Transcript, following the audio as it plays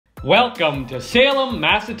Welcome to Salem,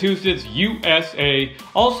 Massachusetts, USA,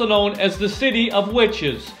 also known as the City of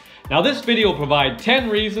Witches. Now this video will provide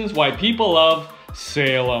 10 reasons why people love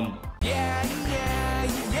Salem. I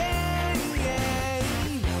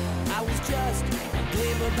was just a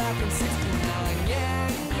gamer back in 69.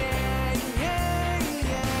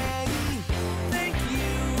 Thank you.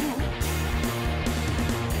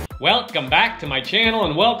 Welcome back to my channel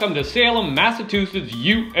and welcome to Salem, Massachusetts,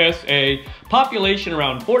 USA. Population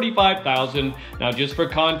around 45,000. Now just for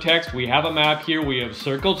context, we have a map here. We have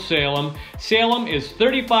circled Salem. Salem is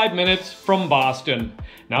 35 minutes from Boston.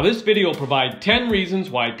 Now this video will provide 10 reasons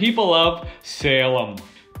why people love Salem.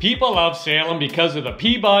 People love Salem because of the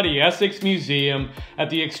Peabody Essex Museum. At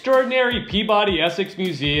the extraordinary Peabody Essex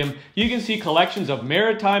Museum, you can see collections of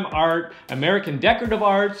maritime art, American decorative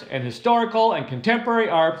arts, and historical and contemporary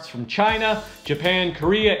arts from China, Japan,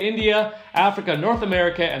 Korea, India, Africa, North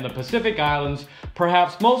America, and the Pacific Islands.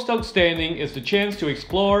 Perhaps most outstanding is the chance to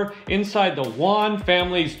explore inside the Yuan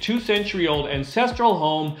family's 2-century-old ancestral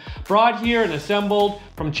home, brought here and assembled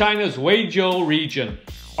from China's Huizhou region.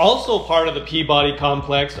 Also part of the Peabody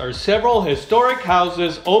complex are several historic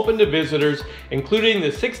houses open to visitors, including the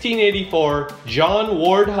 1684 John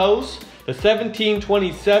Ward House, the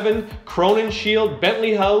 1727 Crowninshield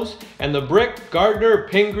Bentley House, and the brick Gardner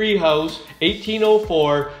Pingree House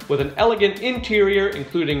 1804 with an elegant interior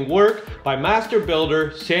including work by master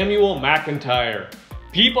builder Samuel McIntyre.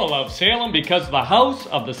 People love Salem because of the House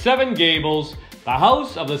of the Seven Gables. The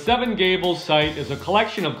House of the Seven Gables site is a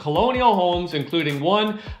collection of colonial homes, including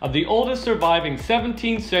one of the oldest surviving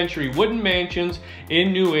 17th century wooden mansions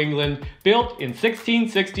in New England, built in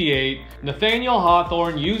 1668. Nathaniel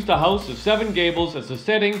Hawthorne used the House of Seven Gables as a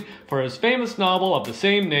setting for his famous novel of the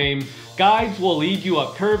same name. Guides will lead you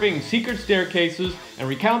up curving secret staircases and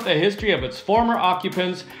recount the history of its former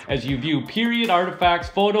occupants as you view period artifacts,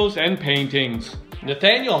 photos, and paintings.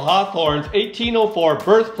 Nathaniel Hawthorne's 1804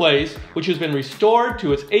 birthplace, which has been restored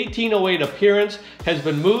to its 1808 appearance, has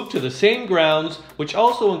been moved to the same grounds, which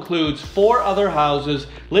also includes 4 other houses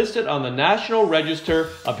listed on the National Register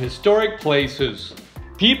of Historic Places.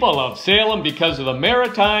 People love Salem because of the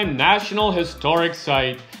Maritime National Historic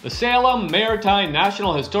Site. The Salem Maritime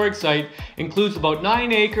National Historic Site includes about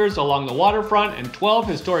 9 acres along the waterfront and 12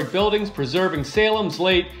 historic buildings preserving Salem's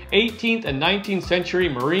late 18th and 19th century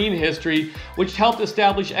marine history, which helped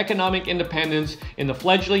establish economic independence in the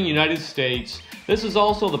fledgling United States. This is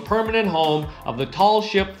also the permanent home of the tall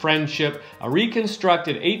ship Friendship, a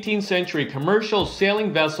reconstructed 18th century commercial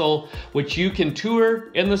sailing vessel which you can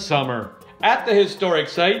tour in the summer. At the historic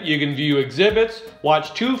site, you can view exhibits,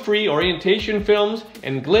 watch 2 free orientation films,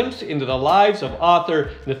 and glimpse into the lives of author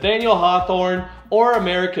Nathaniel Hawthorne or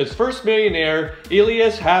America's first millionaire,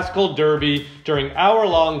 Elias Haskell Derby, during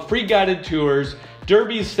hour-long free guided tours.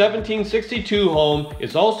 Derby's 1762 home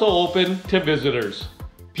is also open to visitors.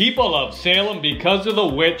 People love Salem because of the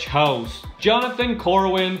Witch House. Jonathan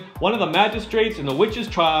Corwin, one of the magistrates in the witches'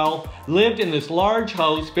 trial, lived in this large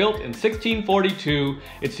house built in 1642.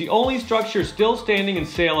 It's the only structure still standing in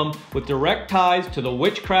Salem with direct ties to the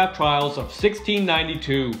witchcraft trials of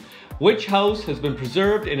 1692. Witch House has been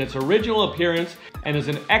preserved in its original appearance and is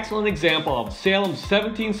an excellent example of Salem's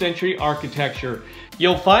 17th century architecture.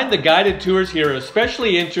 You'll find the guided tours here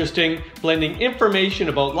especially interesting, blending information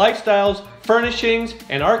about lifestyles, furnishings,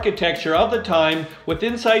 and architecture of the time with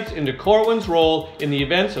insights into Corwin's role in the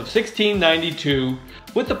events of 1692.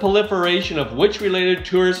 With the proliferation of witch-related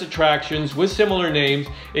tourist attractions with similar names,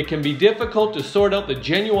 it can be difficult to sort out the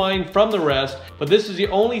genuine from the rest, but this is the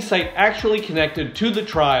only site actually connected to the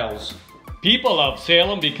trials. People love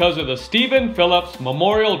Salem because of the Stephen Phillips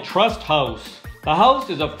Memorial Trust House. The house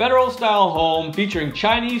is a federal-style home featuring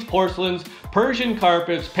Chinese porcelains, Persian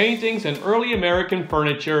carpets, paintings, and early American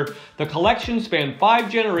furniture. The collection spanned 5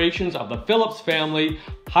 generations of the Phillips family,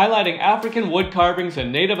 highlighting African wood carvings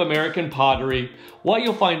and Native American pottery. What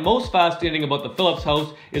you'll find most fascinating about the Phillips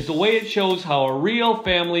house is the way it shows how a real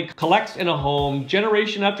family collects in a home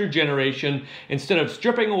generation after generation, instead of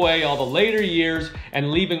stripping away all the later years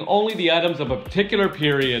and leaving only the items of a particular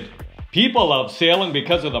period. People love Salem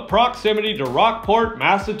because of the proximity to Rockport,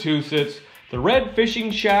 Massachusetts. The red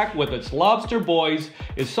fishing shack with its lobster buoys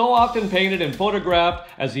is so often painted and photographed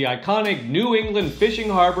as the iconic New England fishing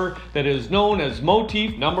harbor that is known as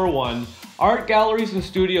Motif Number 1. Art galleries and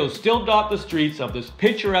studios still dot the streets of this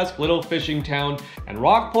picturesque little fishing town, and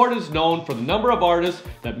Rockport is known for the number of artists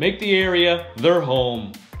that make the area their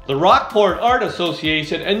home. The Rockport Art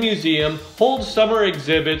Association and Museum holds summer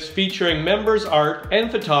exhibits featuring members' art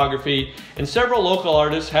and photography, and several local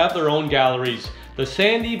artists have their own galleries. The The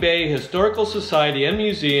Sandy Bay Historical Society and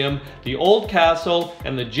Museum, the Old Castle,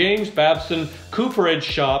 and the James Babson Cooperage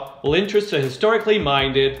Shop will interest the historically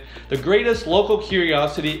minded. The greatest local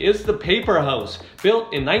curiosity is the Paper House,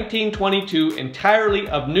 built in 1922 entirely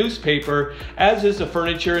of newspaper, as is the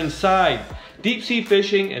furniture inside. Deep-sea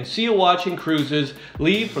fishing and seal-watching cruises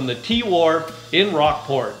leave from the T-Wharf in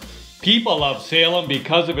Rockport. People love Salem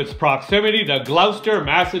because of its proximity to Gloucester,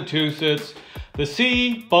 Massachusetts. The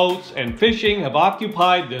sea, boats, and fishing have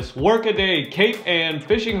occupied this workaday Cape Ann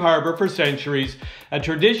fishing harbor for centuries, a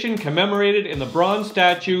tradition commemorated in the bronze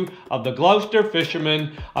statue of the Gloucester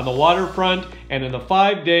fishermen on the waterfront and in the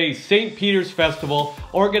 5-day St. Peter's Festival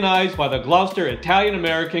organized by the Gloucester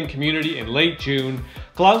Italian-American community in late June.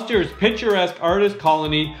 Gloucester's picturesque artist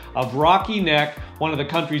colony of Rocky Neck, one of the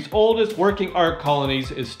country's oldest working art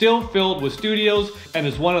colonies, is still filled with studios and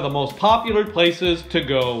is one of the most popular places to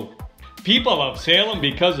go. People love Salem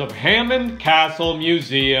because of Hammond Castle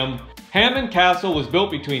Museum. Hammond Castle was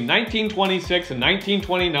built between 1926 and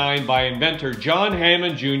 1929 by inventor John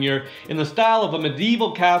Hammond Jr. in the style of a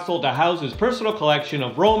medieval castle to house his personal collection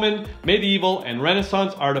of Roman, medieval, and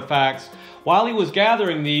Renaissance artifacts. While he was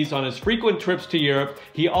gathering these on his frequent trips to Europe,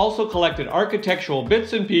 he also collected architectural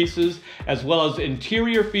bits and pieces as well as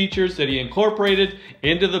interior features that he incorporated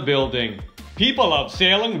into the building. People love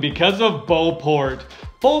Salem because of Beauport.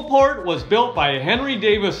 Beauport was built by Henry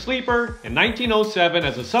Davis Sleeper in 1907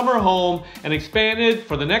 as a summer home and expanded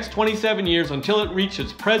for the next 27 years until it reached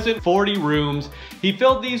its present 40 rooms. He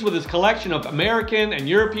filled these with his collection of American and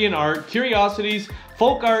European art, curiosities,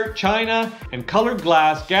 folk art, china, and colored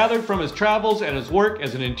glass gathered from his travels and his work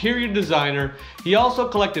as an interior designer. He also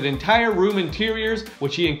collected entire room interiors,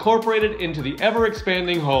 which he incorporated into the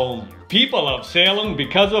ever-expanding home. People love Salem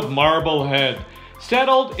because of Marblehead.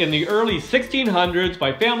 Settled in the early 1600s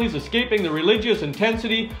by families escaping the religious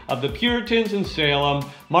intensity of the Puritans in Salem,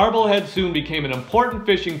 Marblehead soon became an important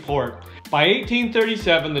fishing port. By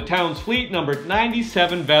 1837, the town's fleet numbered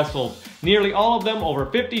 97 vessels, nearly all of them over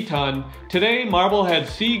 50 ton. Today,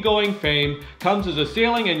 Marblehead's seagoing fame comes as a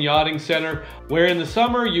sailing and yachting center, where in the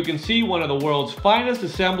summer you can see one of the world's finest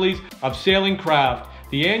assemblies of sailing craft.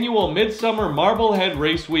 The annual Midsummer Marblehead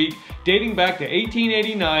Race Week, dating back to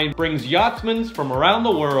 1889, brings yachtsmen from around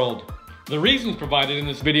the world. The reasons provided in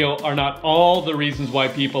this video are not all the reasons why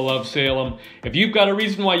people love Salem. If you've got a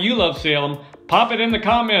reason why you love Salem, pop it in the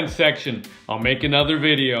comments section. I'll make another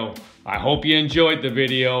video. I hope you enjoyed the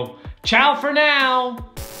video. Ciao for now!